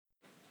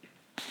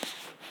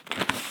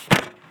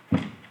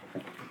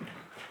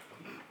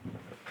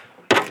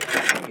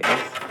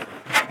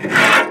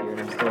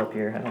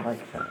here. I don't like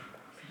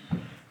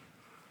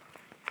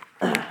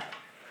that.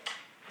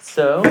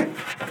 So,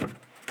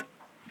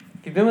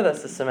 if you've been with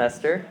us this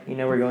semester, you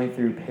know we're going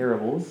through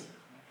parables.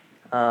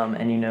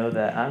 And you know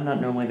that I'm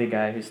not normally the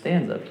guy who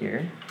stands up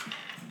here.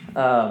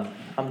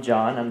 I'm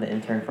John. I'm the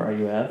intern for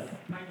RUF.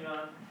 Hi,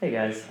 John. Hey,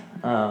 guys.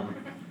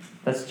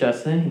 That's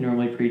Justin. He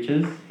normally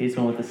preaches. He's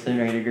the one with the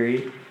seminary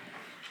degree.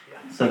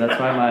 So that's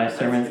why my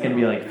sermon's going to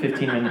be like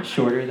 15 minutes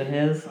shorter than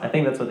his. I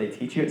think that's what they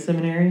teach you at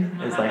seminary,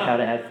 is like how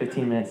to add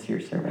 15 minutes to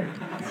your sermon.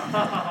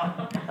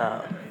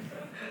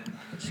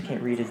 Just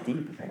can't read as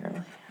deep,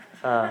 apparently.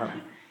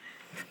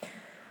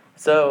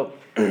 So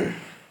I'm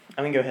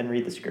going to go ahead and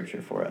read the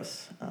scripture for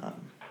us.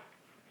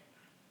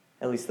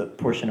 At least the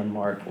portion of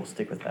Mark. We'll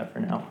stick with that for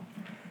now.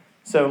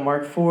 So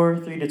Mark 4,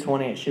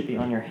 3-20, it should be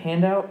on your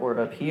handout or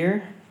up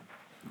here.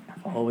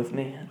 Follow with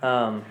me.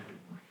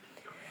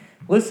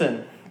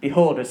 Listen,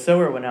 behold, a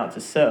sower went out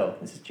to sow.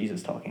 This is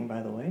Jesus talking,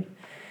 by the way.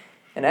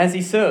 And as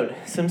he sowed,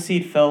 some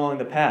seed fell along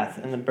the path,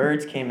 and the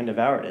birds came and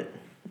devoured it.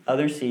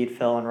 Other seed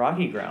fell on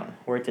rocky ground,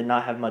 where it did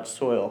not have much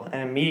soil,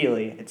 and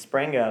immediately it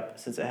sprang up,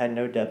 since it had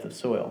no depth of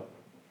soil.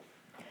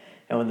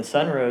 And when the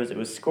sun rose, it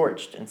was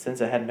scorched, and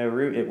since it had no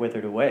root, it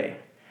withered away.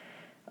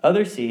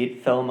 Other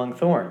seed fell among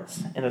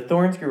thorns, and the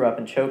thorns grew up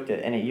and choked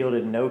it, and it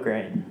yielded no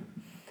grain.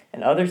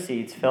 And other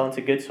seeds fell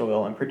into good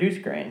soil and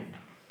produced grain,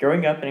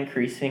 growing up and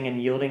increasing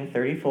and yielding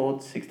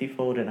 30fold,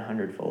 60fold, and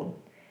 100fold.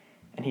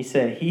 And he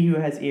said, He who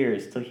has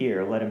ears to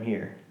hear, let him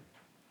hear.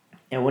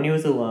 And when he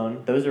was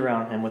alone, those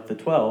around him with the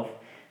 12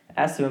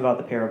 asked him about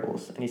the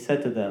parables. And he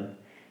said to them,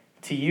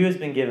 To you has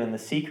been given the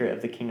secret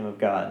of the kingdom of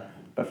God,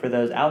 but for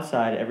those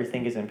outside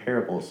everything is in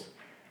parables,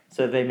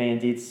 so that they may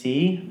indeed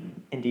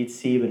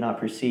see, but not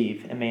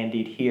perceive, and may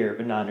indeed hear,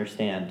 but not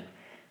understand,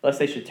 lest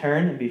they should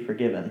turn and be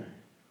forgiven.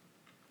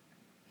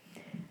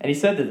 And he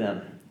said to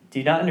them, Do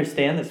you not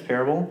understand this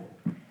parable?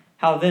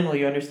 How then will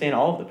you understand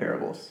all of the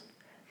parables?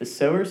 The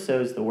sower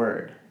sows the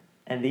word,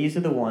 and these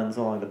are the ones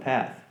along the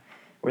path,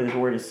 where the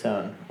word is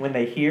sown. When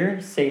they hear,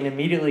 Satan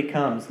immediately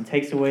comes and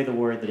takes away the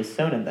word that is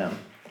sown in them.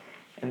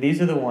 And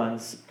these are the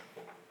ones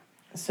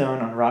sown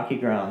on rocky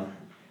ground,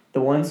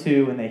 the ones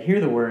who, when they hear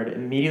the word,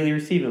 immediately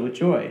receive it with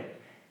joy.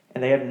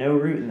 And they have no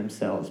root in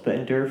themselves, but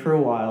endure for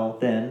a while.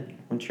 Then,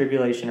 when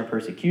tribulation or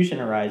persecution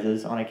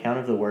arises on account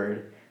of the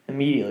word,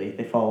 immediately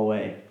they fall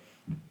away.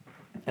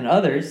 And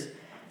others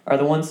are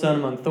the ones sown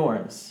among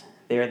thorns.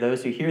 They are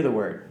those who hear the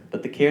word,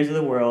 but the cares of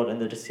the world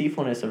and the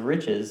deceitfulness of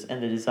riches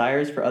and the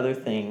desires for other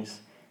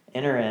things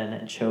enter in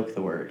and choke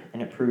the word,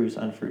 and it proves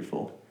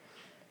unfruitful.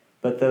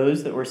 But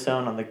those that were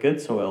sown on the good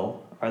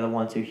soil are the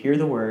ones who hear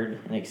the word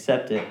and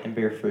accept it and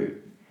bear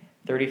fruit,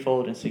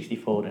 30fold and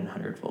 60fold and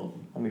 100fold.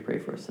 Let me pray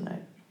for us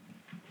tonight.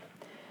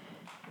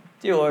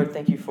 Dear Lord,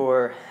 thank you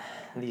for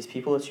these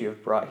people that you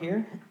have brought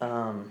here,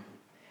 and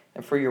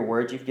for your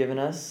word you've given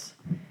us,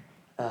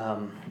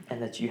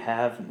 and that you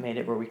have made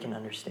it where we can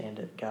understand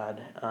it,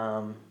 God.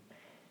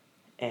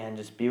 And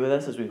just be with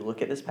us as we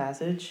look at this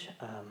passage.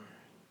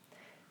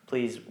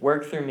 Please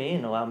work through me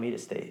and allow me to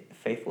stay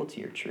faithful to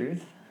your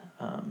truth.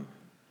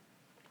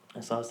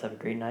 Let's all just have a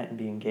great night and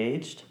be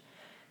engaged.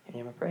 In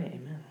your name I pray,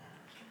 amen.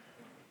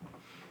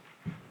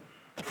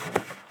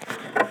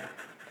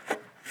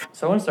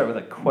 So I want to start with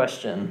a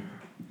question.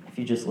 If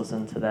you just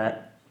listen to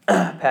that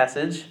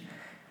passage,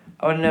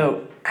 I want to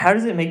know, how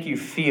does it make you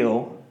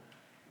feel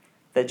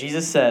that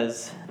Jesus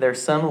says, there are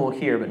some who will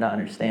hear but not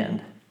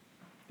understand?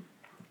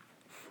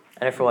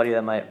 I know for a lot of you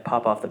that might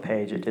pop off the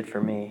page. It did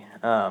for me.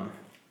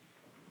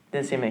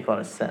 Didn't seem to make a lot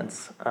of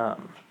sense. I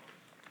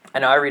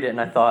know I read it and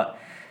I thought,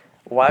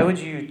 why would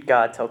you,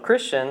 God, tell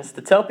Christians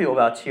to tell people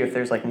about you if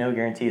there's like no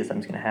guarantee that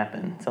something's going to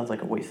happen? It sounds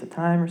like a waste of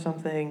time or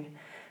something.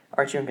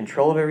 Aren't you in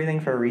control of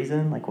everything for a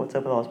reason? Like, what's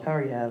up with all this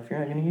power you have if you're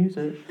not going to use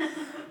it?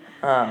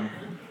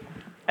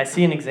 I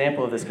see an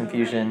example of this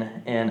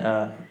confusion in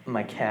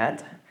my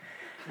cat.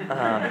 You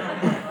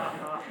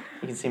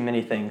can see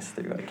many things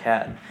through a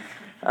cat.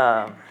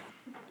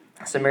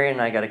 So Mary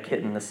and I got a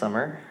kitten this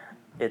summer.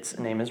 Its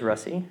name is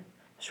Russie,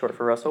 short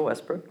for Russell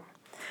Westbrook.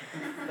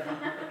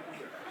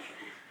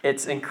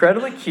 It's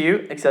incredibly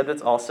cute, except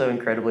it's also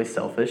incredibly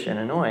selfish and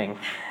annoying.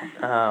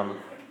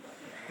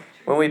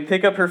 When we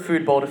pick up her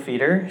food bowl to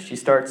feed her, she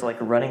starts like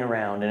running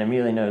around and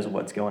immediately knows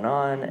what's going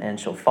on, and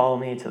she'll follow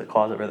me to the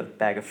closet where the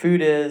bag of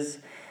food is,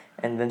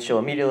 and then she'll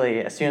immediately,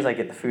 as soon as I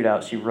get the food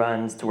out, she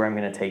runs to where I'm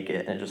going to take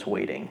it and just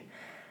waiting.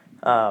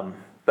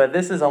 But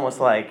this is almost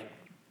like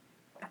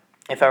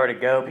if I were to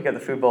go pick up the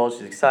food bowl,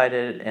 she's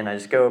excited, and I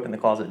just go open the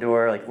closet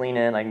door, like lean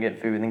in, I can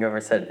get food, and then go over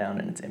and set it down,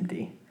 and it's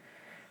empty.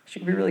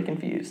 She'd be really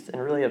confused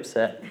and really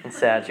upset and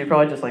sad. She'd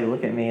probably just like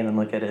look at me and then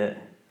look at it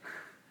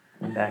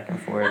and back and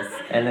forth,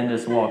 and then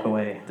just walk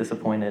away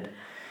disappointed.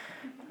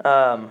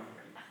 That's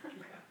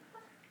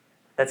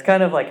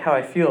kind of like how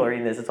I feel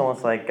reading this. It's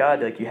almost like,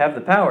 God, like you have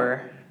the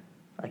power.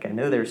 Like I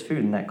know there's food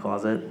in that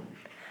closet.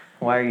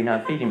 Why are you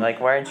not feeding me?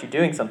 Like why aren't you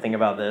doing something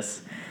about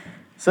this?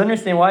 So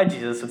understand why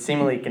Jesus would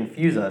seemingly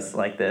confuse us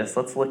like this.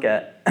 Let's look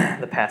at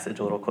the passage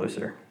a little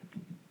closer.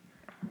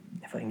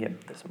 If I can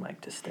get this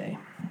mic to stay.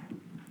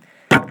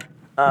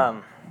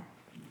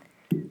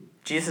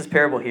 Jesus'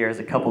 parable here has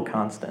a couple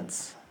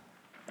constants.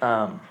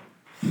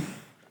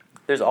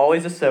 There's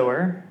always a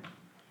sower,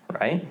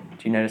 right?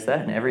 Do you notice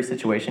that? In every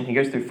situation, he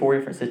goes through 4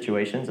 different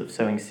situations of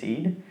sowing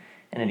seed,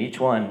 and in each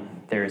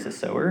one, there is a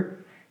sower,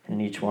 and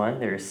in each one,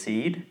 there is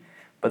seed,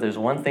 but there's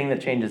one thing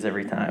that changes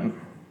every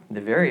time.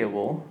 The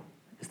variable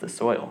is the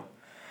soil,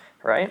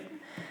 right?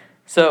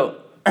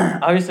 So,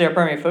 obviously, our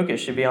primary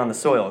focus should be on the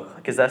soil,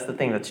 because that's the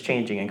thing that's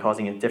changing and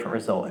causing a different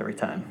result every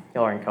time.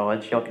 Y'all are in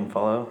college. Y'all can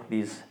follow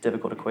these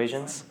difficult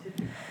equations.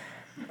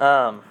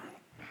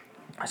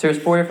 So there's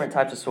 4 different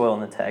types of soil in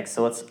the text.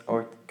 So let's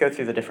go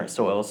through the different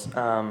soils.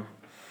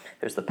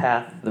 There's the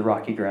path, the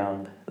rocky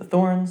ground, the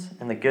thorns,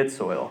 and the good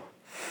soil.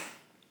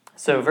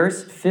 So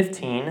verse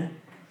 15,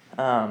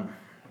 following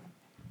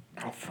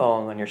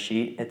on your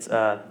sheet, it's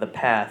the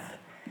path.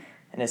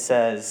 And it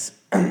says,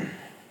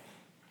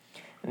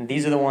 and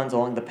these are the ones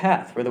along the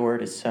path where the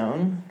word is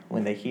sown.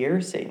 When they hear,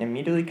 Satan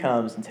immediately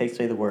comes and takes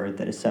away the word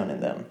that is sown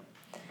in them.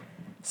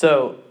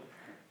 So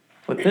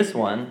with this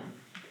one,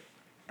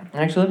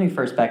 actually, let me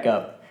first back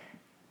up.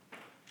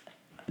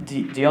 Do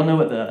y'all know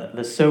what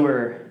the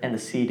sower and the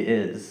seed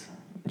is?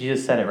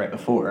 Jesus said it right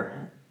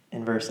before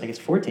in verse,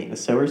 14. The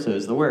sower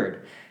sows the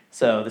word.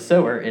 So the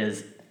sower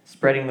is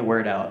spreading the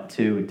word out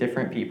to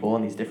different people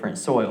in these different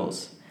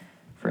soils.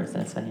 For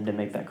instance, I need to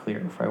make that clear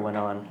before I went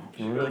on.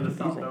 It's really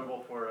confusing.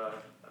 South for a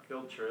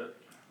field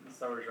trip. The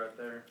sower's right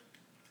there.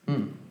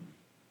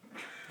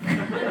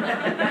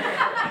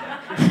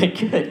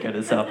 Good. Go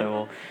to South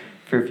Oval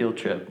for a field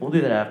trip. We'll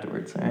do that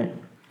afterwards, all right?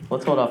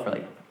 Let's hold off for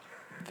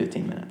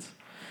 15 minutes.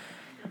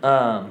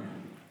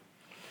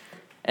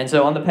 And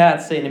so on the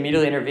path, Satan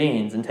immediately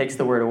intervenes and takes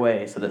the word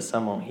away so that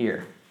some won't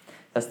hear.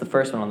 That's the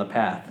first one on the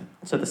path.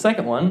 So the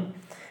second one,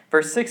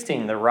 verse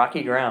 16, the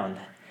rocky ground.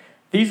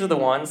 These are the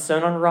ones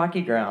sown on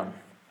rocky ground.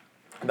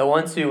 The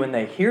ones who, when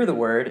they hear the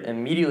word,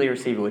 immediately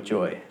receive it with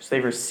joy. So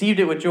they've received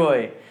it with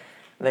joy.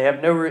 They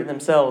have no root in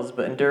themselves,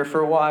 but endure for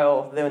a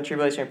while. Then when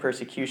tribulation and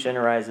persecution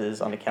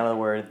arises on account of the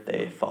word,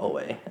 they fall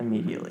away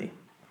immediately.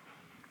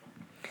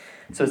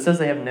 So it says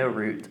they have no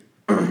root.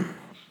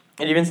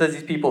 It even says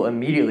these people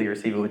immediately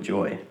receive it with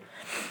joy.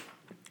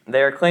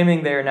 They are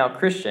claiming they are now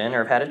Christian or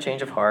have had a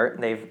change of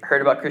heart. They've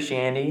heard about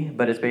Christianity,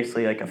 but it's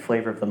basically like a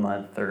flavor of the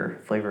month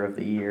or flavor of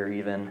the year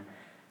even.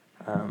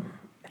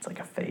 It's like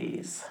a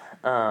phase.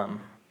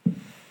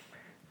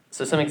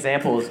 So some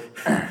examples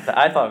that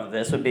I thought of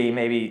this would be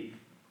maybe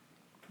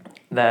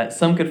that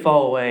some could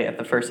fall away at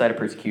the first sight of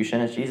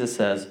persecution, as Jesus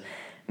says.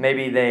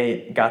 Maybe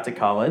they got to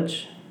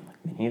college,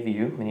 many of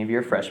you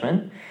are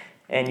freshmen,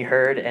 and you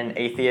heard an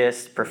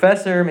atheist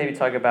professor maybe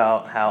talk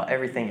about how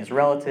everything is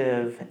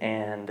relative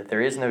and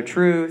there is no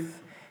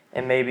truth,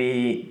 and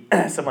maybe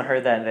someone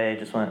heard that and they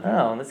just went,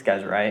 oh, this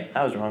guy's right,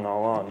 I was wrong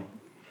all along.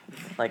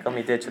 Let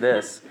me ditch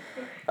this.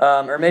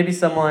 Or maybe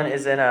someone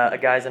is a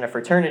guy's in a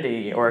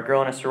fraternity or a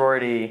girl in a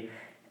sorority,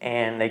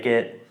 and they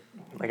get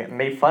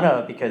made fun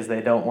of because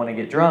they don't want to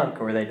get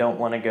drunk, or they don't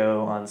want to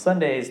go on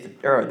Sundays,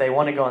 or they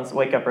want to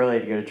wake up early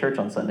to go to church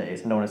on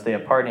Sundays and don't want to stay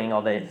up partying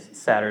all day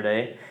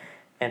Saturday.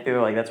 And people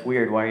are like, that's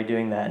weird, why are you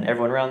doing that? And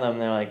everyone around them,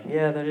 they're like,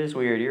 yeah, that is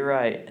weird, you're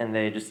right. And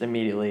they just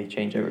immediately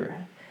change over.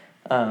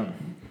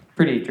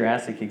 Pretty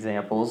drastic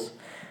examples.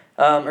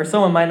 Or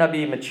someone might not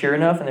be mature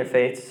enough in their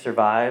faith to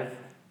survive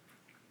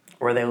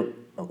where they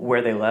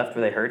left,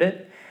 where they heard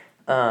it.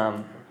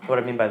 What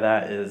I mean by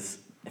that is,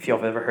 if y'all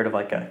have ever heard of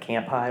a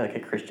camp high, a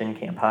Christian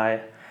camp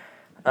high,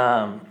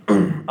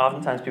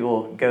 oftentimes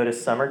people go to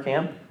summer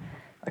camp,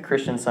 a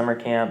Christian summer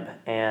camp,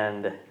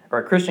 or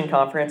a Christian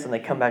conference, and they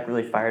come back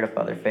really fired up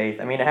about their faith.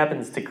 I mean, it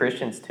happens to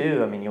Christians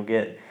too. I mean,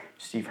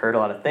 you've heard a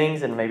lot of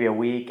things in maybe a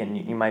week, and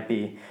you might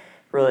be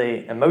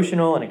really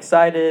emotional and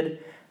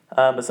excited.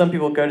 But some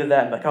people go to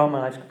that and be like, oh, my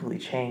life's completely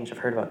changed. I've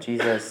heard about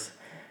Jesus.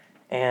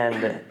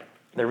 And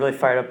they're really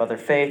fired up about their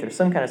faith or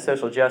some kind of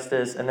social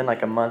justice, and then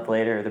a month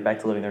later, they're back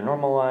to living their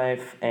normal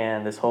life,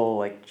 and this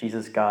whole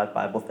Jesus, God,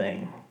 Bible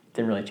thing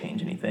didn't really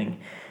change anything.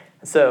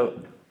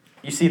 So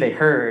you see they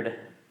heard,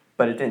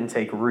 but it didn't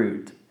take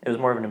root. It was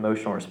more of an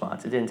emotional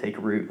response. It didn't take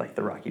root like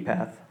the rocky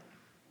path.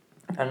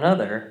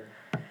 Another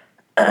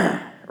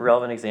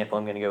relevant example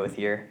I'm going to go with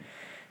here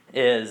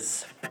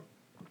is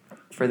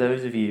for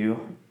those of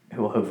you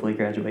who will hopefully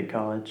graduate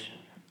college,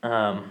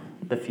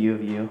 the few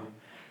of you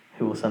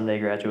who will someday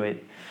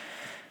graduate.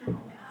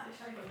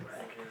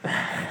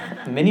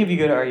 Many of you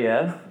go to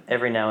RUF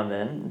every now and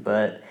then,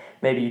 but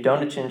maybe you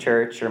don't attend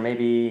church, or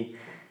maybe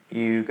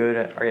you go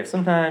to RUF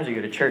sometimes, you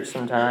go to church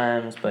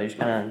sometimes, but you're just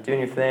kind of doing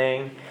your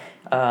thing.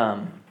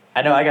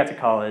 I know I got to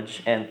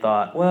college and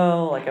thought,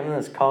 well, I'm in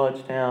this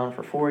college town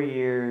for 4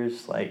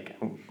 years,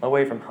 I'm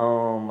away from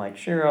home,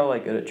 sure, I'll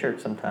go to church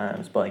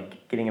sometimes,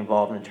 but getting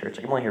involved in church,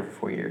 I'm only here for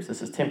 4 years,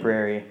 this is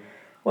temporary,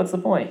 what's the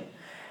point?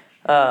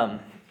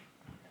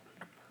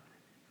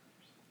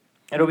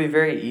 It'll be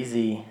very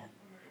easy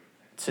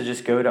to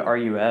just go to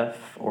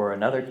RUF or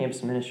another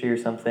campus ministry or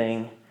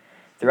something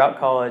throughout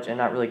college and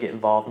not really get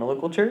involved in a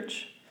local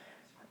church.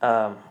 Which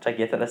I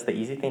get that's the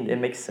easy thing. It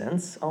makes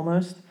sense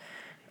almost.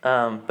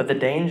 But the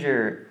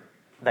danger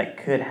that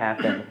could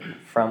happen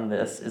from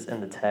this is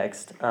in the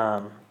text.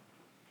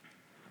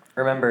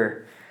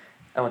 Remember,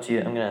 I'm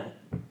going to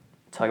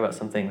talk about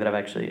something that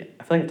I feel like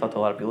I've talked to a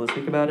lot of people this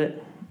week about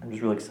it. I'm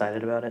just really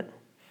excited about it.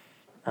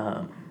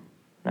 Not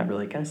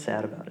really, kind of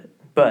sad about it.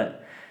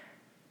 But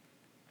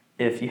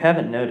if you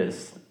haven't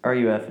noticed,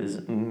 RUF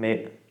is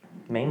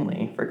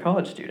mainly for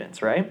college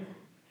students, right?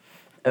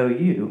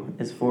 OU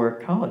is for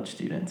college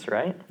students,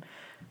 right?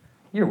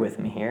 You're with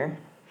me here.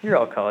 You're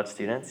all college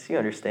students. You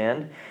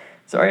understand.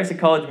 So RUF is a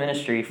college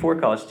ministry for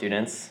college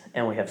students,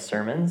 and we have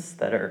sermons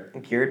that are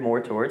geared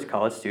more towards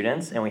college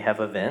students, and we have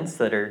events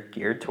that are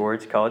geared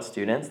towards college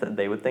students that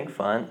they would think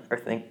fun or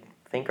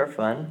think are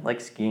fun,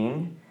 like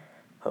skiing.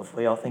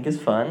 Hopefully y'all think is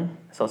fun.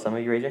 I saw some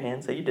of you raise your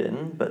hand say you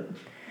didn't, but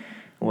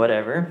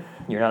whatever.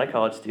 You're not a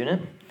college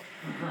student.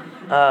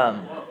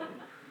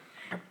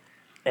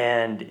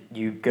 And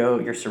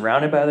you're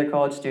surrounded by other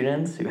college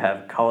students who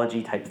have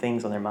college-y type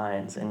things on their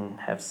minds and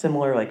have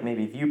similar, like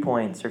maybe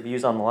viewpoints or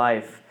views on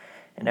life,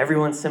 and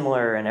everyone's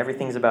similar and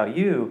everything's about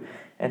you.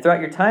 And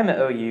throughout your time at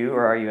OU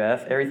or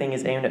RUF, everything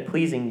is aimed at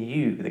pleasing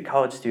you, the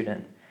college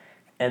student.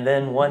 And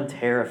then one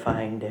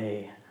terrifying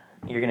day,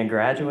 you're going to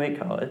graduate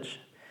college,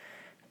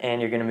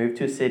 and you're going to move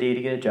to a city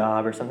to get a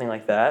job or something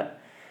like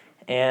that,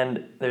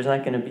 and there's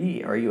not going to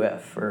be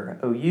RUF or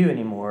OU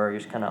anymore. You're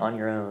just kind of on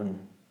your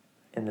own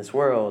in this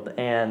world.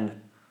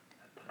 And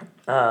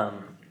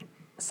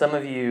some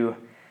of you,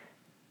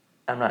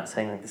 I'm not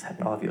saying like this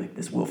happened to all of you, like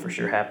this will for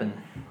sure happen,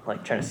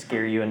 like trying to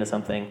scare you into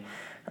something.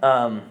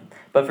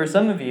 But for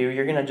some of you,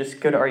 you're going to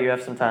just go to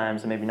RUF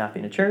sometimes and maybe not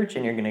be in a church,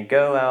 and you're going to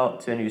go out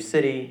to a new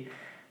city,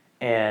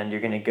 and you're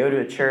going to go to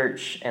a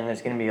church, and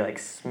there's going to be like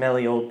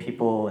smelly old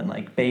people and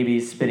like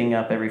babies spitting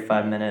up every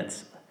 5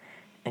 minutes.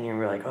 And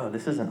you're like, oh,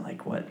 this isn't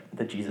like what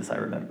the Jesus I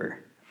remember.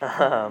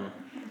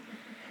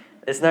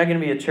 It's not going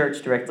to be a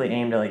church directly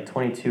aimed at like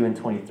 22 and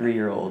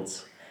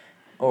 23-year-olds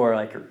or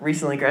like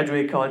recently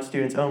graduated college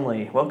students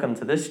only. Welcome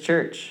to this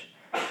church.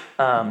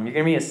 You're going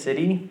to be a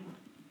city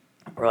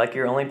where like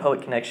your only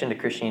public connection to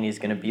Christianity is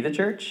going to be the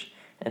church.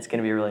 And it's going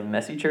to be a really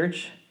messy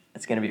church.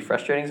 It's going to be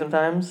frustrating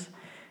sometimes,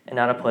 and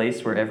not a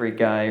place where every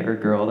guy or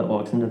girl that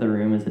walks into the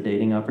room is a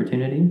dating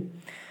opportunity.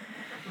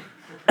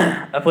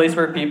 A place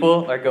where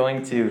people are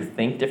going to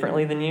think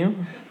differently than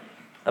you.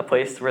 A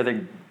place where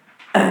they're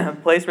going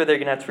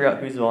to have to figure out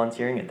who's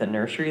volunteering at the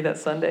nursery that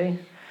Sunday.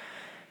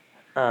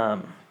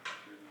 And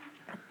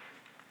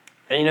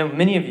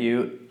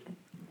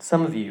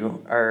some of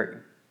you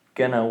are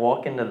going to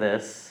walk into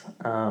this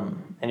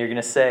and you're going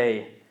to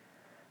say,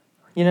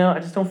 I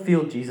just don't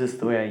feel Jesus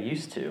the way I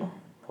used to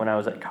when I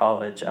was at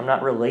college. I'm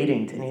not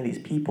relating to any of these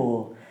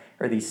people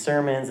or these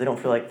sermons. They don't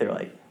feel like they're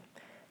like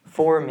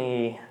for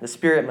me. The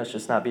Spirit must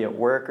just not be at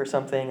work or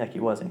something like he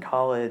was in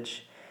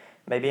college.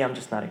 Maybe I'm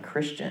just not a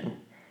Christian.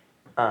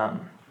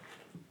 And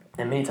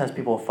many times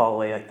people will fall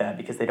away like that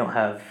because they don't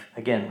have,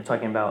 again, we're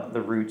talking about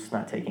the roots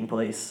not taking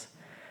place.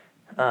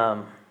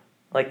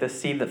 Like the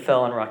seed that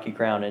fell on rocky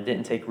ground and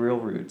didn't take real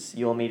roots,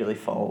 you'll immediately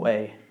fall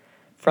away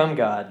from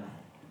God.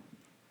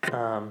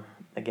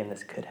 Again,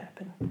 this could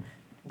happen.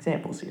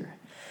 Examples here.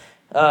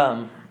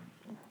 So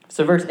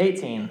verse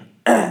 18,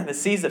 the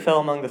seeds that fell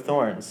among the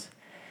thorns.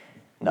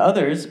 And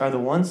others are the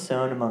ones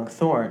sown among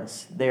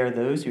thorns. They are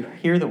those who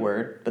hear the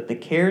word, but the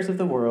cares of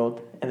the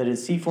world and the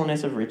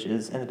deceitfulness of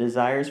riches and the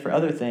desires for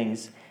other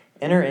things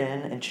enter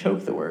in and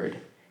choke the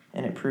word,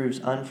 and it proves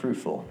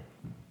unfruitful.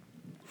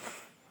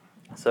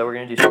 So we're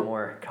going to do some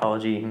more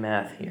college-y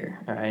math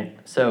here, all right?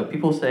 So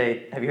people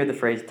say, have you heard the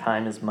phrase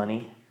time is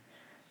money,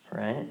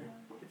 right?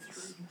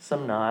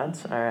 Some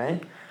nods, all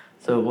right?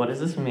 So what does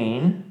this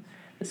mean?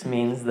 This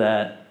means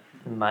that,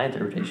 in my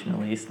interpretation at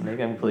least,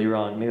 maybe I'm completely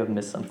wrong, maybe I've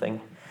missed something,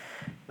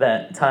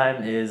 that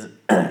time is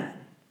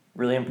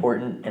really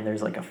important and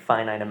there's like a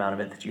finite amount of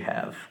it that you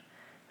have.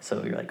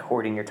 So you're like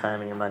hoarding your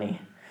time and your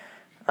money.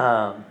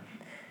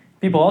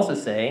 People also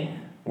say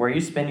where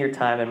you spend your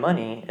time and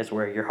money is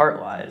where your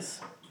heart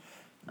lies.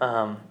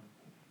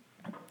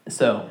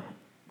 So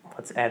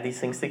let's add these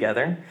things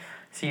together.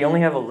 So you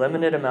only have a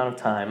limited amount of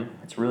time.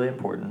 It's really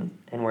important.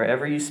 And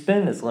wherever you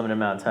spend this limited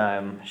amount of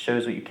time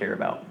shows what you care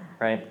about,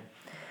 right?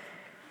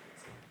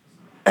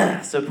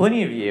 So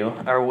plenty of you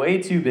are way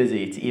too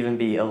busy to even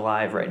be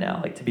alive right now,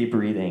 like to be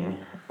breathing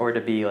or to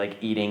be like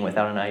eating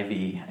without an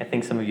IV. I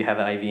think some of you have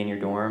an IV in your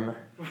dorm.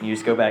 You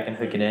just go back and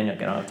hook it in. You'll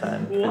get on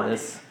time for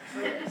this.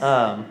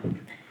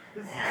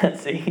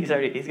 See, he's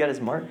got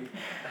his mark.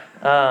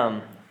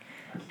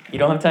 You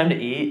don't have time to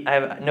eat. I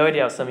have no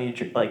idea how some of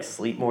you like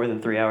sleep more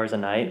than 3 hours a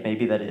night.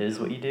 Maybe that is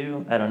what you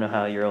do. I don't know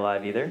how you're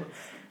alive either.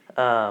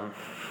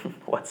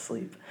 What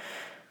sleep?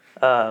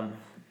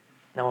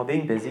 Now, while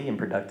being busy and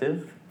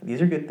productive,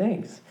 these are good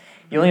things.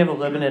 You only have a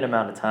limited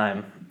amount of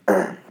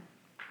time.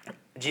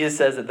 Jesus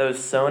says that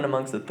those sown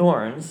amongst the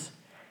thorns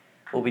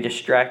will be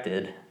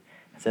distracted,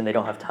 and they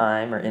don't have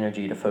time or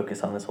energy to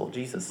focus on this whole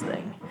Jesus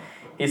thing.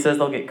 He says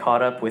they'll get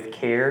caught up with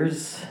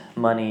cares,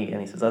 money, and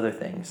he says other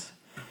things.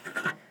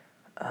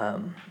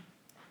 So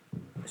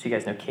you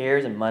guys know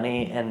cares and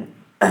money, and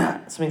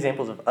some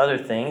examples of other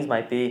things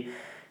might be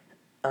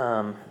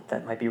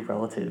that might be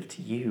relative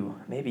to you.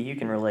 Maybe you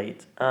can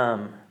relate.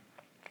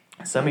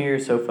 Some of you are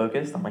so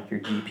focused on like your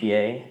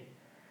GPA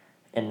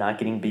and not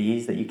getting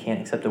B's that you can't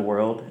accept a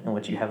world in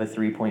which you have a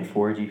 3.4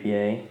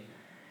 GPA.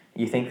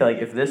 You think like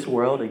if this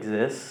world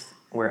exists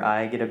where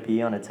I get a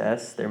B on a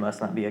test, there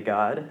must not be a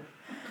God.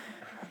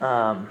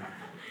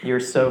 You're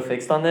so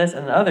fixed on this,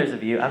 and others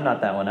of you, I'm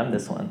not that one, I'm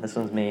this one. This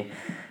one's me.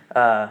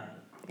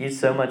 You'd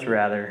so much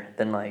rather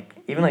than like,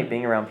 even like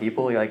being around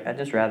people, you're like, I'd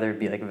just rather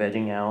be like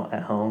vegging out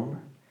at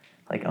home,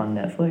 like on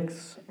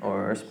Netflix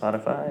or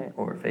Spotify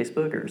or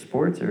Facebook or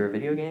sports or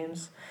video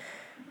games.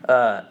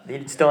 You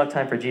just don't have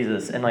time for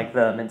Jesus. And like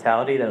the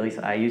mentality that at least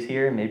I use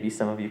here, maybe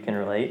some of you can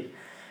relate.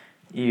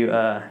 You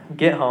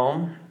get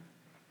home,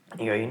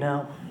 you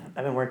go,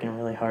 I've been working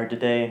really hard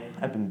today.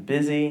 I've been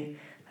busy.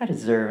 I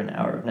deserve an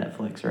hour of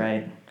Netflix,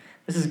 right?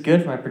 This is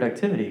good for my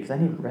productivity because I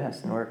need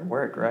rest in order to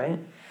work, right?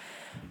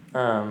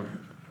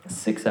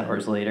 6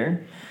 hours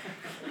later,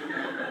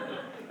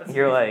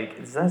 you're like,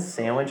 is that a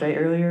sandwich I ate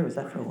earlier? Was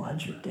that for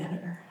lunch or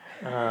dinner?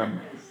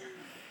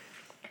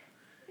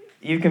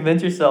 You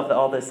convince yourself that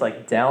all this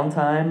like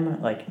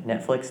downtime, like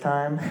Netflix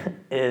time,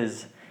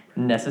 is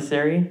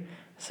necessary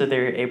so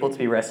they're able to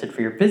be rested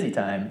for your busy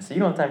time. So you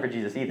don't have time for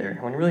Jesus either.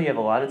 When really you have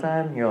a lot of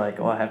time, you're like,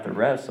 I have to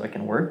rest so I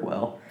can work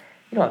well.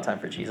 You don't have time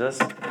for Jesus.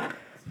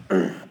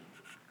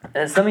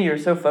 And some of you are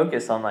so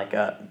focused on like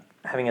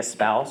having a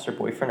spouse or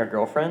boyfriend or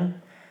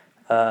girlfriend.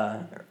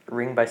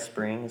 Ring by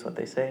spring is what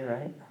they say,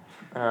 right?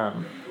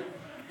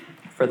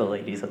 For the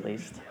ladies at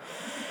least.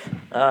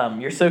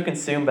 You're so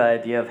consumed by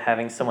the idea of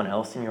having someone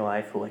else in your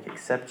life who will like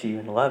accept you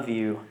and love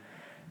you,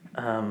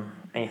 and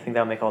you think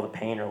that'll make all the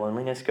pain or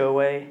loneliness go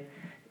away.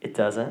 It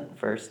doesn't.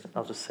 First,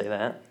 I'll just say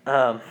that.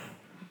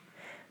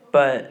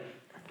 But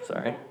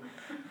sorry,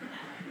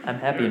 I'm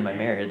happy in my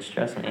marriage.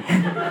 Trust me,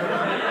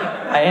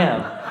 I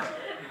am.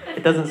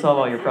 It doesn't solve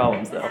all your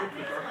problems though.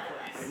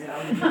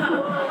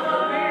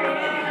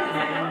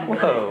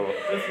 Whoa.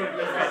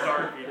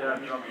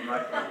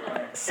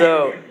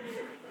 So,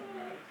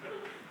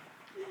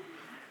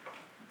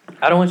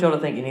 I don't want y'all to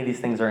think any of these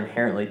things are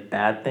inherently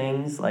bad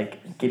things,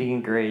 like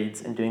getting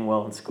grades and doing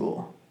well in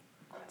school.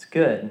 It's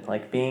good.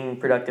 Like being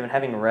productive and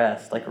having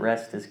rest. Like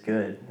rest is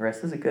good.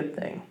 Rest is a good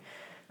thing.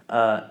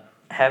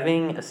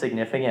 Having a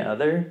significant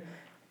other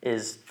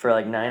is, for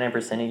like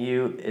 99% of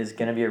you, is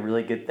going to be a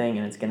really good thing,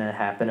 and it's going to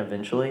happen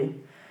eventually.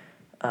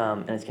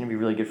 And it's going to be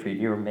really good for you.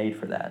 You were made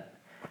for that.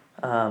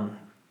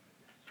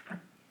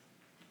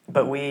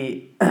 But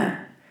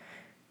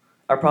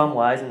our problem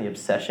lies in the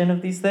obsession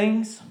of these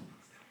things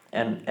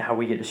and how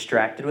we get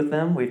distracted with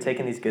them. We've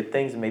taken these good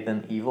things and made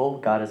them evil.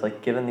 God has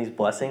like given these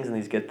blessings and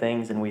these good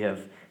things, and we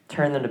have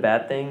turned them to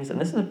bad things.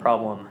 And this is a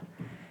problem.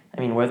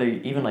 I mean, whether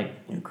even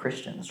like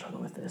Christians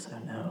struggle with this, I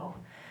don't know.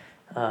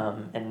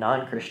 And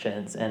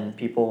non-Christians and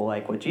people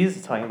like what Jesus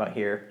is talking about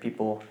here,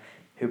 people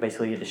who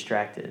basically get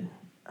distracted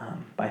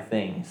by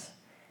things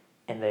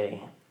and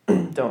they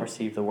don't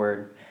receive the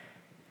word.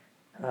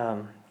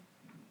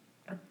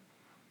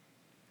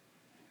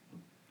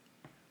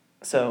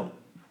 So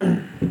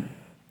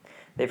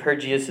they've heard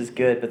Jesus is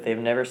good, but they've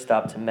never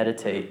stopped to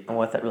meditate on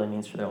what that really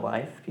means for their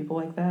life. People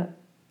like that.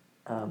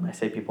 I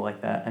say people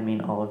like that, I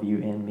mean all of you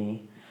and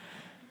me.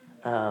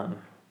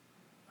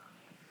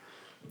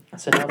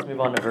 So now let's move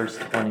on to verse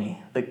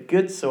 20. The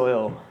good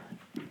soil.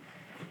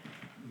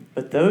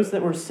 But those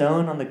that were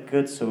sown on the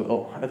good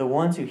soil are the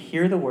ones who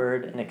hear the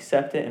word and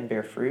accept it and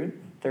bear fruit,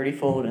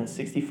 30fold and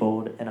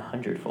 60fold and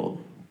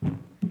 100fold.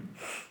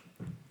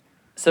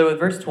 So with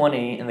verse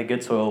 20 in the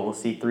good soil, we'll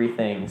see three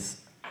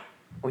things.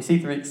 We see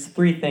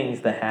three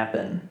things that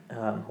happen.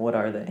 What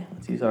are they?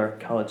 Let's use our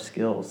college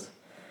skills.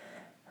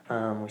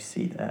 We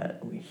see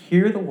that we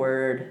hear the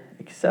word,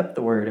 accept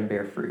the word, and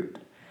bear fruit.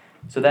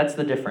 So that's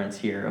the difference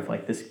here of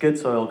like this good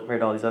soil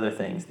compared to all these other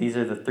things. These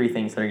are the three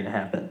things that are going to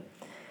happen.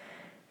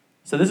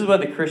 So this is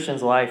what the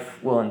Christian's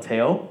life will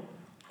entail: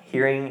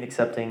 hearing,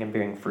 accepting, and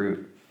bearing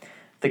fruit.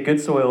 The good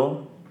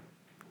soil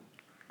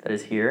that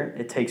is here,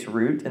 it takes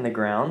root in the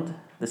ground.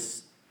 The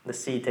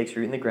seed takes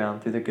root in the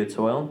ground through the good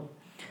soil,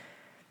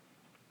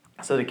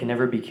 so that it can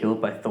never be killed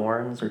by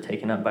thorns or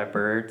taken up by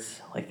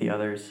birds like the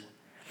others.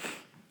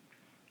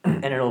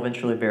 And it'll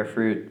eventually bear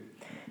fruit.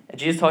 And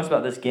Jesus talks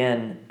about this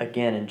again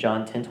in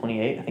John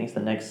 10:28. I think it's the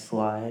next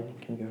slide.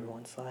 Can we go over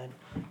one slide?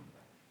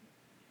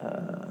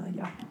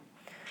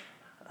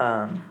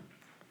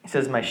 He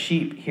says, "My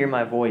sheep hear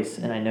my voice,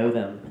 and I know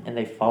them, and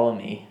they follow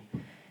me.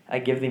 I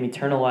give them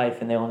eternal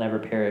life, and they will never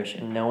perish,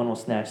 and no one will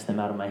snatch them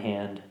out of my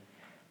hand."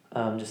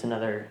 Just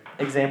another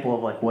example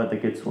of like what the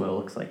good soil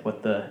looks like,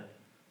 what the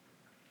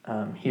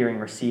hearing,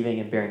 receiving,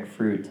 and bearing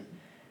fruit.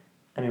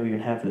 I mean, we even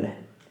have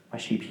my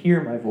sheep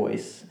hear my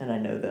voice, and I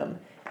know them,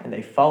 and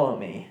they follow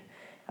me.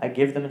 I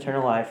give them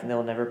eternal life, and they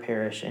will never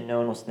perish, and no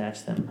one will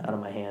snatch them out of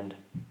my hand.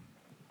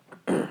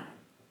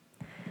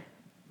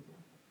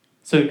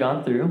 So we've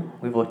gone through,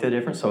 we've looked at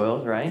different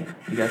soils, right?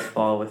 You guys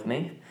follow with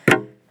me.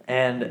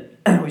 And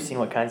we've seen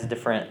what kinds of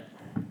different,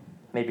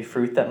 maybe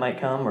fruit that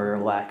might come, or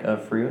lack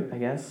of fruit, I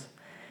guess.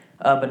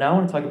 But now I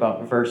want to talk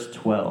about verse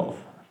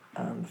 12.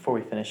 before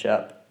we finish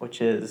up,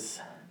 which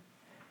is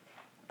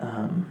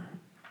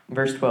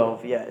verse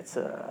 12. Yeah, it's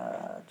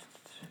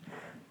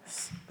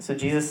so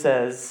Jesus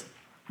says,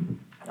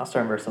 I'll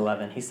start in verse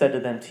 11. He said to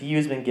them, "To you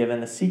has been given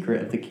the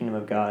secret of the kingdom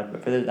of God,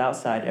 but for those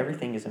outside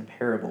everything is in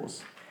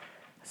parables,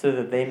 so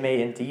that they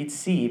may indeed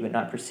see but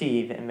not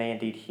perceive, and may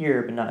indeed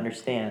hear but not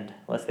understand,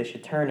 lest they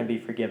should turn and be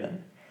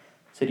forgiven."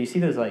 So do you see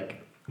those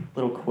like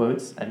little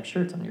quotes? I'm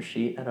sure it's on your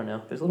sheet. I don't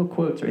know. There's little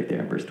quotes right there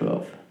in verse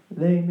 12.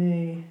 They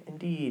may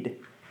indeed.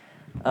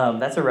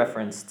 That's a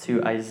reference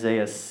to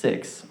Isaiah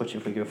 6, which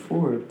if we go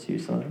forward 2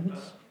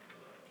 slides.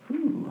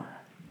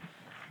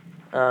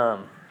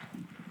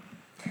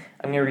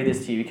 I'm going to read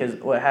this to you because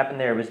what happened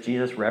there was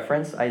Jesus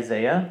referenced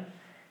Isaiah,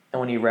 and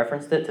when he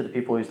referenced it to the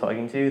people he was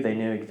talking to, they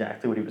knew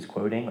exactly what he was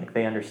quoting. Like,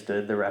 they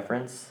understood the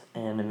reference,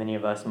 and many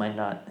of us might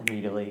not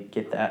immediately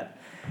get that.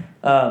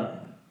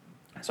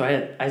 So I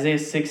had Isaiah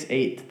 6,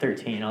 8 to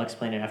 13. I'll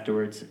explain it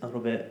afterwards a little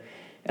bit.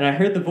 "And I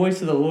heard the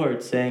voice of the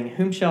Lord saying,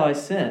 'Whom shall I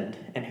send,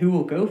 and who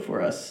will go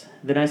for us?'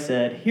 Then I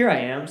said, 'Here I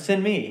am,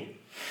 send me.'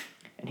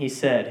 And he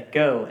said,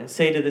 'Go and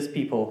say to this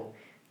people,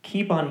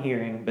 keep on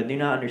hearing, but do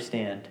not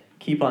understand.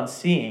 Keep on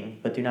seeing,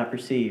 but do not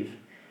perceive.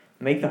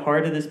 Make the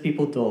heart of this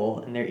people dull,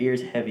 and their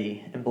ears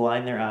heavy, and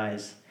blind their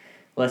eyes,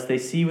 lest they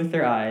see with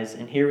their eyes,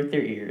 and hear with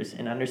their ears,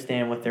 and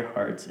understand with their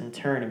hearts, and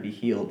turn and be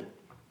healed.'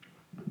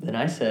 Then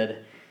I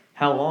said,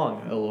 'How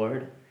long, O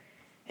Lord?'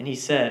 And he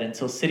said,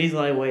 'Until cities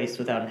lie waste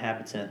without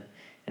inhabitant,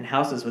 and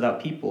houses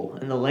without people,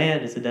 and the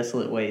land is a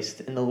desolate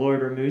waste, and the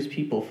Lord removes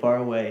people far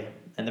away,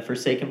 and the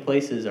forsaken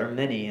places are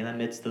many in the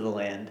midst of the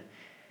land.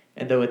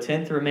 And though a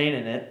tenth remain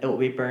in it, it will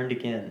be burned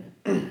again,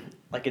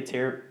 like a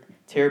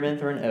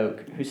terebinth or an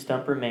oak, whose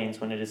stump remains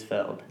when it is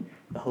felled.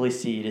 The holy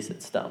seed is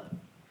its stump.'"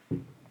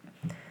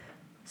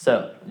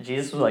 So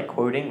Jesus was like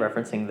quoting,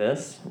 referencing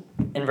this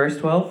in verse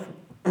 12.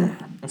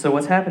 And so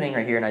what's happening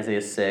right here in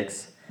Isaiah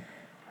 6,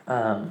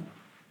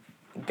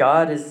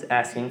 God is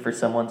asking for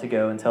someone to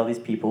go and tell these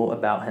people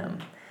about him.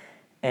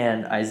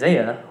 And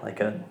Isaiah, like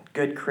a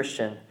good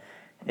Christian,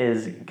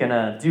 is going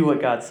to do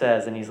what God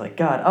says. And he's like,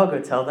 "God, I'll go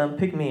tell them.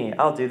 Pick me.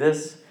 I'll do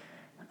this."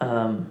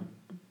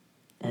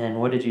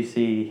 And what did you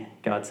see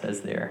God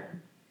says there?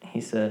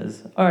 He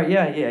says, "All right,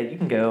 yeah, you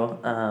can go,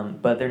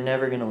 but they're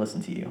never going to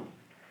listen to you.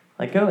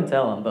 Like, go and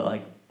tell them, but,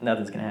 like,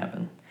 nothing's going to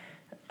happen."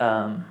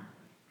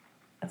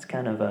 That's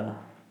kind of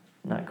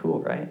not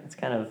cool, right? It's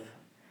kind of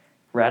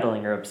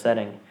rattling or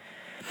upsetting.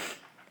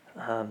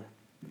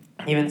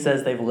 He even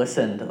says they've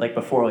listened, like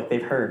before, like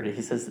they've heard.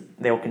 He says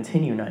they'll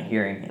continue not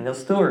hearing, and they'll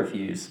still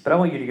refuse. But I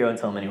want you to go and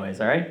tell them anyways,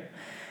 all right?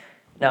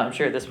 Now, I'm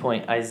sure at this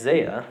point,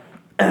 Isaiah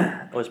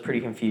was pretty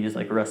confused,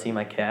 like, "Rusty,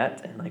 my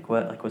cat," and like,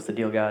 what? Like, what's the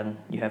deal, God?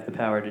 You have the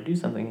power to do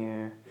something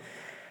here.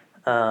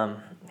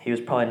 He was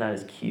probably not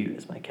as cute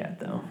as my cat,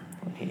 though,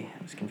 when he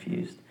was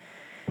confused.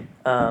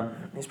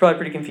 He's probably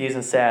pretty confused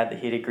and sad that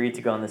he had agreed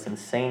to go on this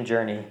insane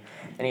journey.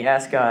 And he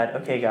asked God,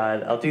 "Okay,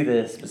 God, I'll do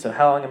this, but so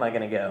how long am I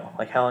going to go?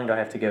 Like, how long do I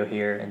have to go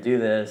here and do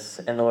this?"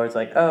 And the Lord's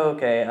like, "Oh,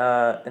 okay,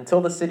 until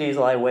the cities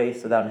lie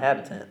waste without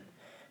inhabitant,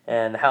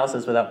 and the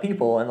houses without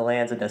people, and the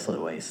land's a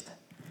desolate waste."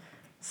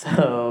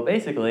 So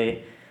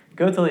basically,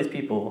 go tell these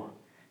people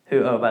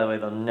who, oh, by the way,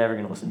 they're never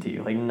going to listen to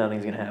you. Like,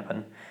 nothing's going to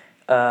happen.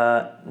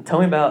 Tell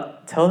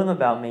them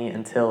about me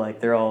until, like,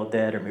 they're all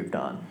dead or moved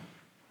on.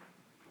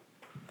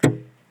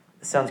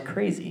 It sounds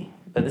crazy,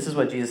 but this is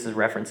what Jesus is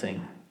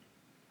referencing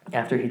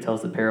after he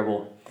tells the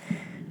parable.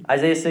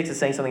 Isaiah 6 is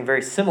saying something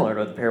very similar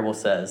to what the parable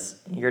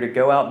says. You're to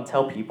go out and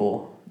tell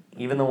people,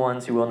 even the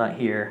ones who will not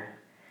hear,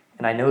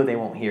 and I know they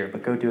won't hear,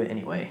 but go do it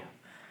anyway.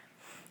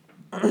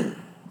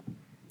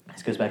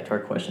 This goes back to our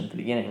question at the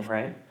beginning,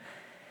 right?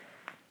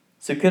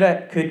 So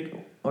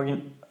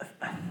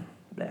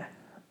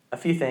a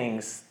few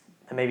things,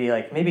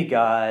 maybe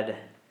God's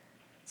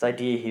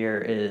idea here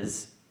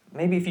is,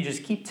 maybe if you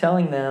just keep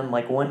telling them,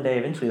 like, one day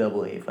eventually they'll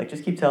believe. Like,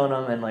 just keep telling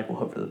them and, like, we'll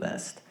hope for the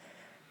best.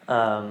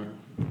 I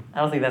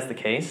don't think that's the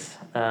case.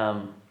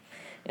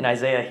 In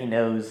Isaiah, he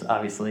knows,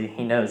 obviously.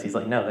 He's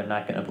like, no, they're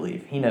not going to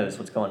believe. He knows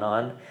what's going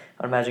on.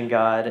 I imagine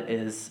God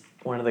is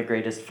one of the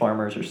greatest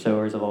farmers or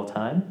sowers of all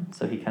time,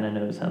 so he kind of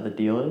knows how the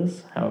deal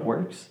is, how it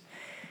works.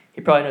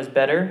 He probably knows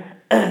better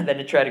than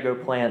to try to grow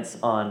plants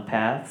on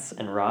paths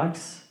and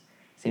rocks.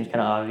 Seems kind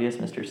of obvious,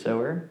 Mr.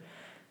 Sower.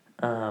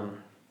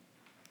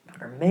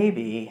 Or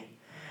maybe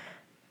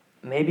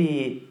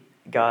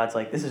God's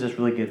like, this is just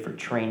really good for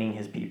training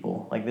his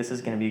people. Like, this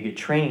is going to be a good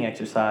training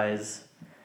exercise